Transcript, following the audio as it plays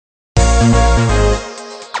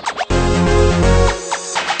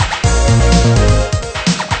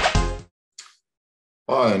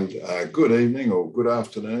Hi, and good evening or good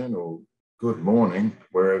afternoon or good morning,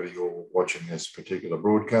 wherever you're watching this particular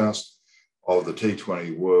broadcast of the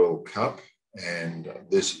T20 World Cup. And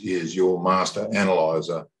this is your Master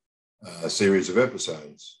Analyser series of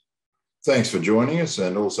episodes. Thanks for joining us,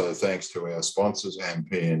 and also thanks to our sponsors, Oman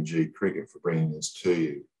PNG Cricket, for bringing this to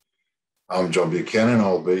you. I'm John Buchanan.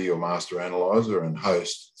 I'll be your Master Analyser and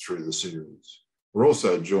host through the series. We're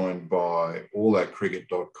also joined by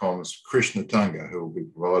allthatcricket.com's Krishna Tunga, who will be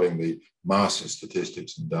providing the master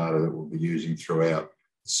statistics and data that we'll be using throughout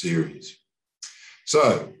the series.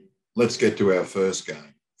 So let's get to our first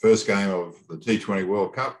game. First game of the T20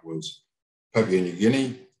 World Cup was Papua New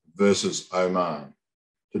Guinea versus Oman.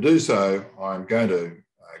 To do so, I'm going to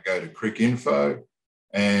go to Cricinfo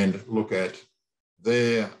and look at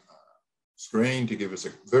their screen to give us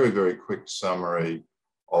a very, very quick summary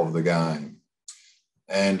of the game.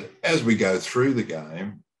 And as we go through the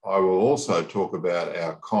game, I will also talk about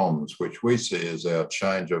our comms, which we see as our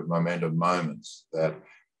change of momentum moments that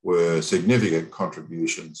were significant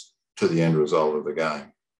contributions to the end result of the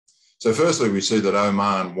game. So firstly, we see that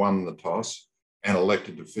Oman won the toss and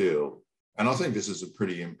elected to field. And I think this is a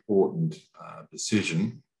pretty important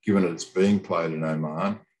decision, given it's being played in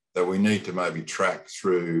Oman, that we need to maybe track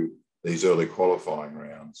through these early qualifying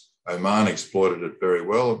rounds. Oman exploited it very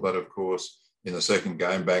well, but of course, in the second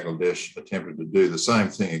game, Bangladesh attempted to do the same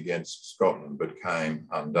thing against Scotland, but came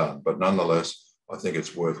undone. But nonetheless, I think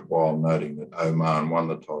it's worthwhile noting that Oman won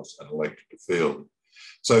the toss and elected to field.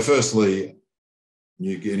 So firstly,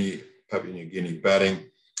 Papua New Guinea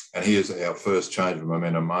batting, and here's our first change of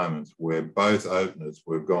momentum moments where both openers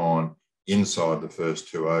were gone inside the first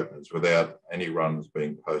two openers without any runs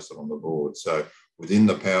being posted on the board. So within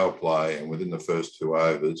the power play and within the first two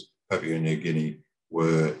overs, Papua New Guinea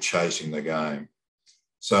were chasing the game.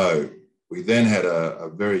 So we then had a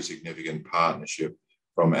very significant partnership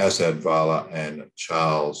from Asad Vala and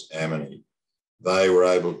Charles Amini. They were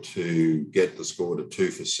able to get the score to 2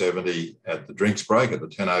 for 70 at the drinks break at the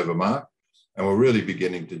 10 over mark, and were really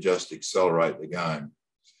beginning to just accelerate the game.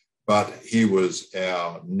 But here was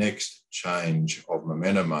our next change of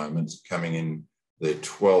momentum moments coming in the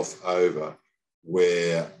 12th over,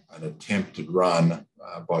 where an attempted run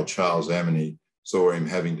by Charles Amini saw him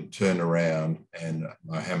having to turn around, and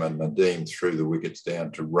Mohammad Nadeem threw the wickets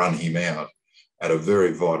down to run him out at a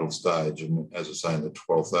very vital stage. And as I say, in the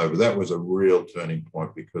 12th over, that was a real turning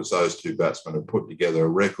point because those two batsmen had put together a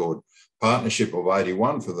record partnership of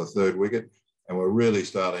 81 for the third wicket, and were really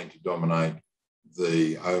starting to dominate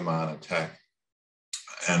the Oman attack.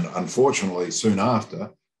 And unfortunately, soon after,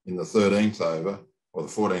 in the 13th over, or the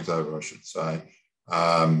 14th over, I should say,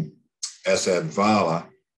 Asad Vala,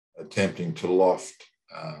 attempting to loft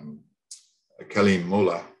Kalim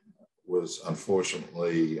Mullah, was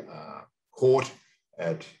unfortunately caught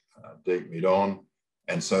at deep mid-on.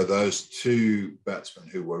 And so those two batsmen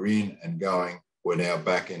who were in and going were now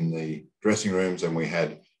back in the dressing rooms, and we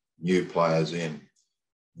had new players in.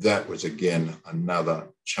 That was, again, another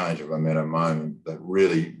change of momentum moment that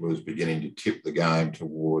really was beginning to tip the game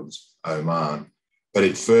towards Oman. But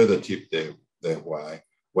it further tipped their way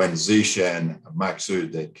when Zishan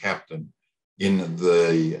Maksud, their captain, in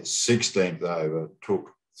the 16th over, took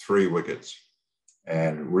 3 wickets.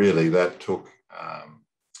 And really that took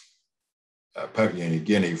Papua New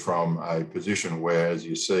Guinea from a position where, as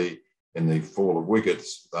you see in the fall of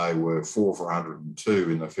wickets, they were 4 for 102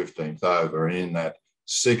 in the 15th over. And in that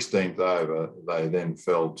 16th over, they then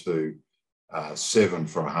fell to 7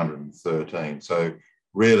 for 113. So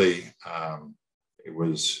really, it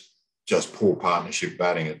was just poor partnership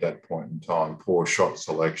batting at that point in time, poor shot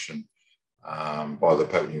selection by the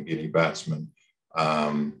Papua New Guinea batsmen.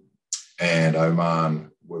 And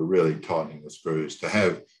Oman were really tightening the screws to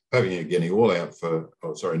have Papua New Guinea all out for,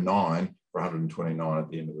 9 for 129 at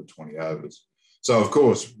the end of the 20 overs. So, of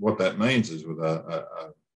course, what that means is with a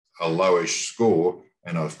lowish score,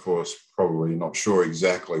 and of course, probably not sure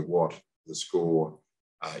exactly what the score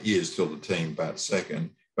is till the team bats second,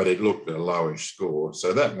 but it looked a lowish score.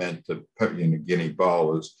 So that meant that Papua New Guinea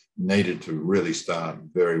bowlers needed to really start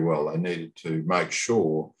very well. They needed to make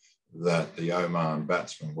sure that the Oman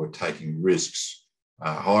batsmen were taking risks,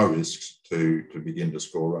 high risks, to begin to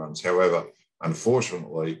score runs. However,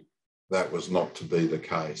 unfortunately, that was not to be the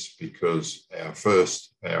case because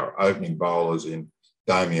our opening bowlers in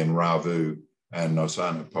Damien Ravu and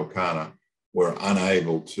Nosana Polkana were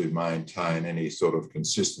unable to maintain any sort of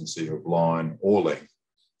consistency of line or length.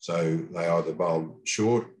 So they either bowled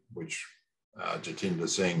short, which Jatinder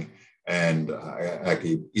Singh and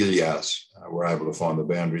Akib Ilyas were able to find the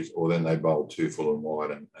boundaries, or then they bowled too full and wide,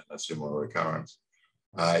 and a similar occurrence.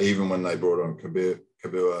 Even when they brought on Kabua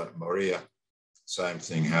Moria, same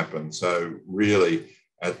thing happened. So really,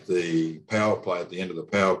 at the power play, at the end of the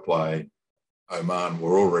power play, Oman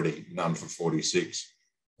were already none for 46.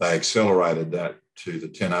 They accelerated that to the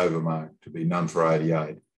 10 over mark to be none for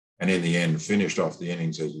 88. And in the end, finished off the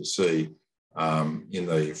innings, as you see, in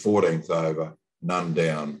the 14th over, none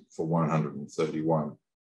down for 131.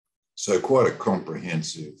 So quite a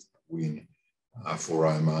comprehensive win for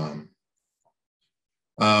Oman.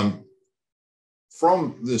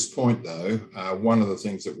 From this point, though, one of the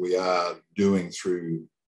things that we are doing through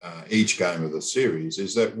each game of the series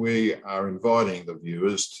is that we are inviting the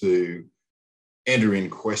viewers to enter in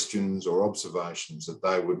questions or observations that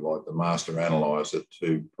they would like the Master Analyser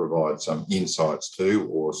to provide some insights to,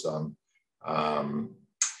 or some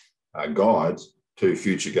guides to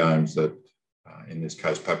future games that, in this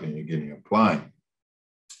case, Papua New Guinea are playing.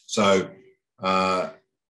 So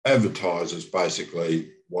advertises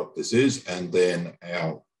basically what this is, and then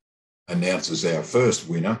announces our first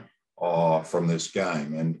winner from this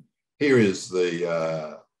game. And here is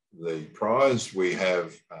the prize. We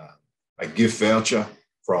have a gift voucher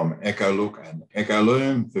from Ecolook and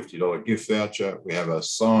Ecoloom, $50 gift voucher. We have a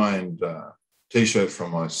signed T-shirt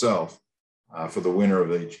from myself for the winner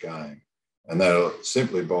of each game. And that'll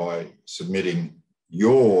simply by submitting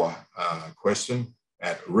your question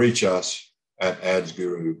at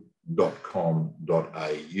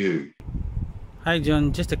reachus@adzguru.com.au. Hi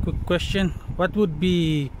John, just a quick question. What would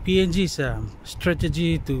be PNG's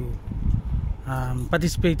strategy to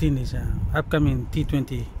participate in this upcoming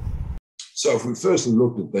T20? So if we firstly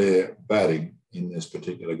looked at their batting in this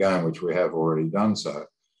particular game, which we have already done so,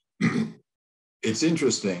 it's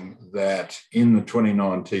interesting that in the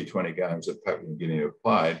 29 T20 games that Papua New Guinea have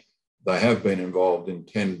played, they have been involved in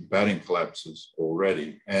 10 batting collapses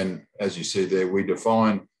already. And as you see there, we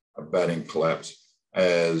define a batting collapse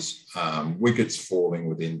as wickets falling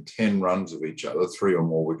within 10 runs of each other, 3 or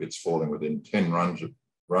more wickets falling within 10 runs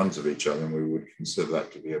of each other, and we would consider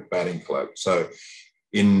that to be a batting collapse. So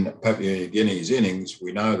in Papua New Guinea's innings,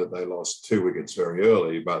 we know that they lost 2 wickets very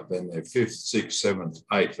early, but then their 5th, 6th, 7th,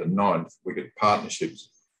 8th and 9th wicket partnerships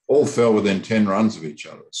all fell within 10 runs of each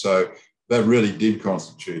other. So that really did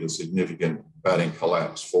constitute a significant batting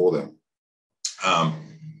collapse for them.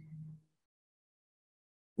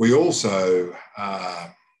 We also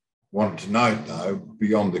wanted to note, though,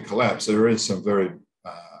 beyond the collapse, there is some very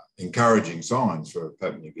encouraging signs for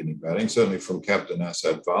Papua New Guinea batting, certainly from Captain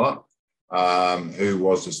Asad Vala, who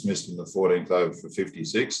was dismissed in the 14th over for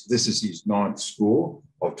 56. This is his 9th score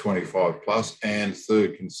of 25 plus and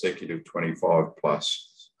 3rd consecutive 25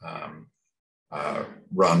 plus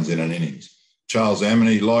runs in an innings. Charles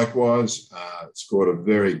Amity likewise scored a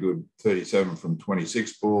very good 37 from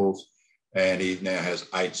 26 balls, and he now has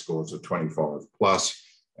 8 scores of 25 plus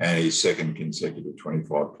and his 2nd consecutive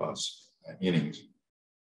 25 plus innings.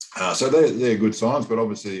 So they're good signs, but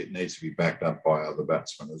obviously it needs to be backed up by other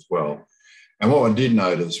batsmen as well. And what I did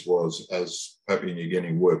notice was, as Papua New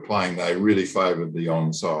Guinea were playing, they really favoured the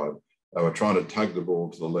onside. They were trying to tug the ball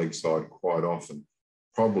to the leg side quite often,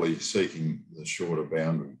 probably seeking the shorter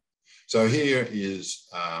boundary. So here is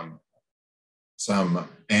some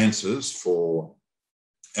answers for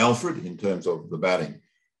Alfred in terms of the batting.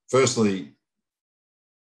 Firstly,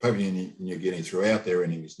 Papua New Guinea throughout their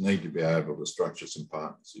innings need to be able to structure some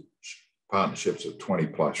partnerships of 20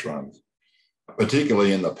 plus runs.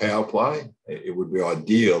 Particularly in the power play, it would be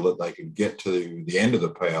ideal that they could get to the end of the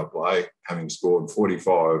power play having scored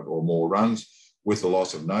 45 or more runs with the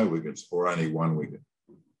loss of no wickets or only 1 wicket.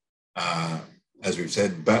 As we've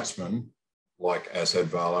said, batsmen like Asad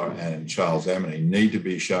Vala and Charles Amity need to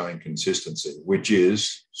be showing consistency, which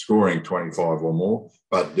is scoring 25 or more,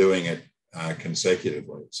 but doing it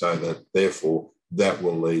consecutively, so that therefore that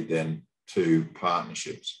will lead then to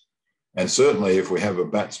partnerships. And certainly if we have a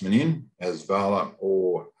batsman in, as Vala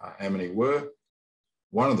or Amity were,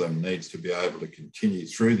 one of them needs to be able to continue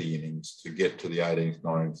through the innings to get to the 18th,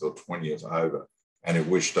 19th or 20th over, and at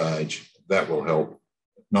which stage that will help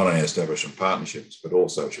not only establishing partnerships, but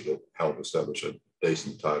also should help establish a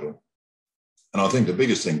decent total. And I think the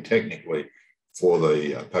biggest thing technically for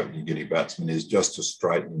the Papua New Guinea batsmen is just to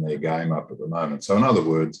straighten their game up at the moment. So in other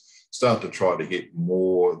words, start to try to hit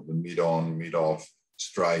more the mid-on, mid-off,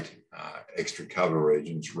 straight, extra cover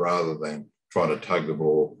regions, rather than try to tug the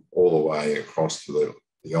ball all the way across to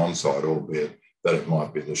the onside, albeit that it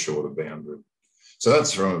might be the shorter boundary. So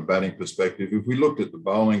that's from a batting perspective. If we looked at the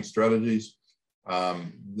bowling strategies,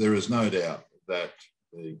 there is no doubt that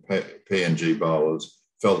the PNG bowlers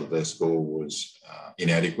felt that their score was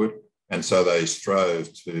inadequate, and so they strove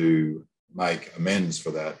to make amends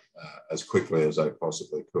for that as quickly as they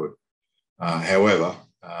possibly could. However,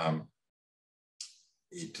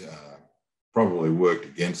 it probably worked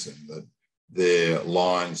against them that their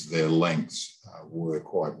lines, their lengths were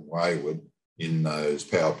quite wayward in those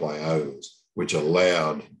power play overs, which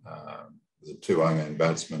allowed the two Oman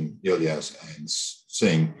batsmen, Ilyas and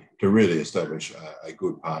Singh, to really establish a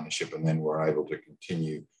good partnership, and then were able to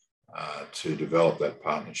continue to develop that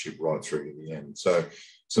partnership right through to the end. So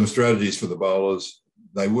some strategies for the bowlers.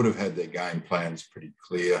 They would have had their game plans pretty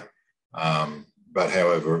clear, but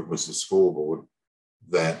however, it was the scoreboard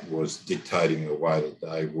that was dictating the way that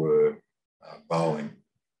they were bowling.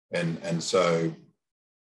 And so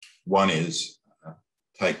one is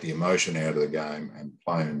take the emotion out of the game and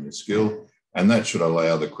play on your skill, and that should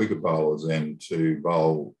allow the quicker bowlers then to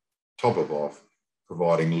bowl top of off,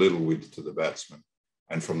 providing little width to the batsman.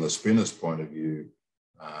 And from the spinner's point of view,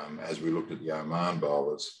 as we looked at the Oman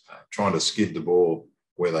bowlers, trying to skid the ball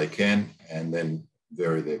where they can and then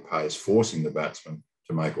vary their pace, forcing the batsman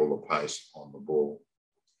to make all the pace on the ball.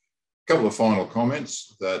 A couple of final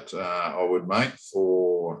comments that I would make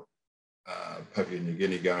for Papua New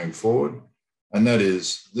Guinea going forward, and that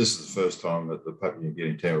is, this is the first time that the Papua New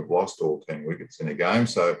Guinea team have lost all 10 wickets in a game.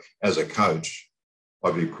 So as a coach,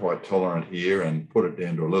 I'd be quite tolerant here and put it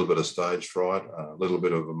down to a little bit of stage fright, a little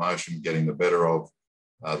bit of emotion getting the better of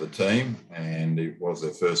the team, and it was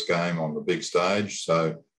their first game on the big stage.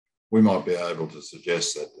 So we might be able to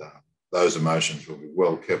suggest that those emotions will be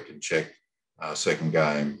well kept in check second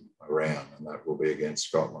game around, and that will be against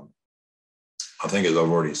Scotland. I think, as I've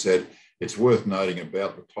already said, it's worth noting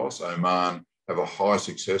about the toss. Oman have a high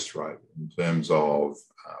success rate in terms of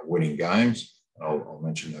winning games. I'll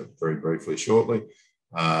mention that very briefly shortly,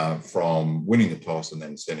 from winning the toss and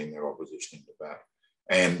then sending their opposition into bat.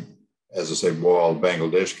 And as I said, while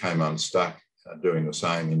Bangladesh came unstuck doing the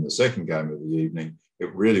same in the second game of the evening,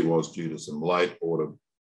 it really was due to some late order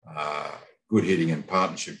good hitting and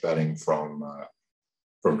partnership batting from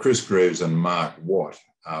Chris Greaves and Mark Watt,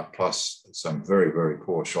 plus some very, very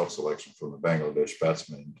poor shot selection from the Bangladesh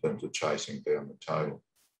batsmen in terms of chasing down the total.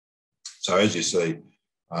 So as you see,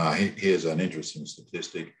 here's an interesting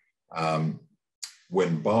statistic.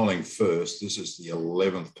 When bowling first, this is the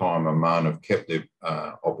 11th time Oman have kept their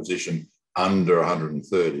opposition under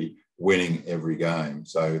 130, winning every game.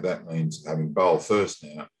 So that means having bowled first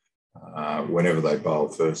now, whenever they bowl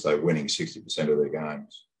first, they're winning 60% of their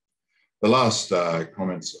games. The last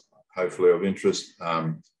comments, hopefully of interest,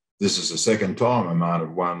 this is the second time Oman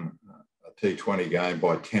have won a T20 game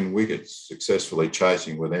by 10 wickets, successfully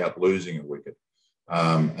chasing without losing a wicket.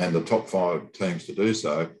 And the top 5 teams to do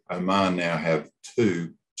so, Oman now have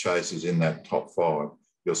 2 chasers in that top 5.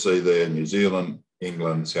 You'll see there New Zealand,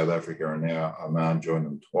 England, South Africa, and now Oman joined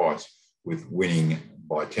them twice with winning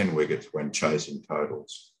by 10 wickets when chasing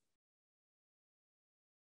totals.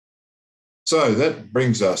 So that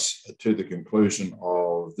brings us to the conclusion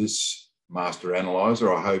of this Master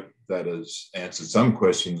Analyser. I hope that has answered some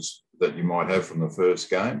questions that you might have from the first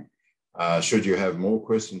game. Should you have more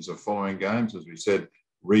questions of following games, as we said,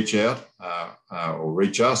 reach out or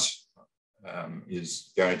reach us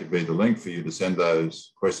is going to be the link for you to send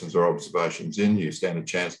those questions or observations in. You stand a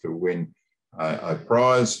chance to win a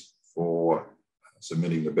prize for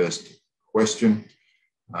submitting the best question.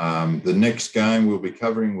 The next game we'll be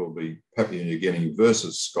covering will be Papua New Guinea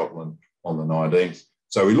versus Scotland on the 19th.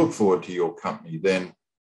 So we look forward to your company then.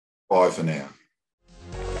 Bye for now.